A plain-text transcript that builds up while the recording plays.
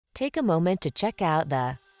Take a moment to check out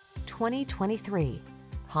the 2023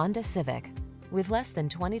 Honda Civic. With less than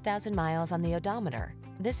 20,000 miles on the odometer,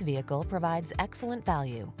 this vehicle provides excellent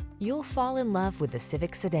value. You'll fall in love with the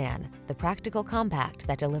Civic Sedan, the practical compact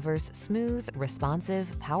that delivers smooth,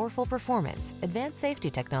 responsive, powerful performance, advanced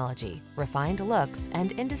safety technology, refined looks,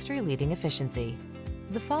 and industry-leading efficiency.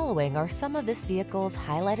 The following are some of this vehicle's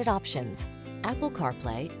highlighted options: Apple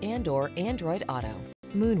CarPlay and/or Android Auto,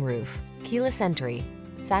 moonroof, keyless entry,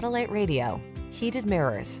 satellite radio, heated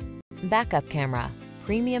mirrors, backup camera,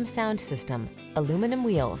 premium sound system, aluminum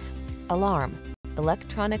wheels, alarm,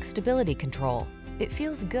 electronic stability control. It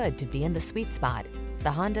feels good to be in the sweet spot.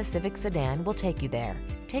 The Honda Civic Sedan will take you there.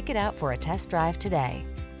 Take it out for a test drive today.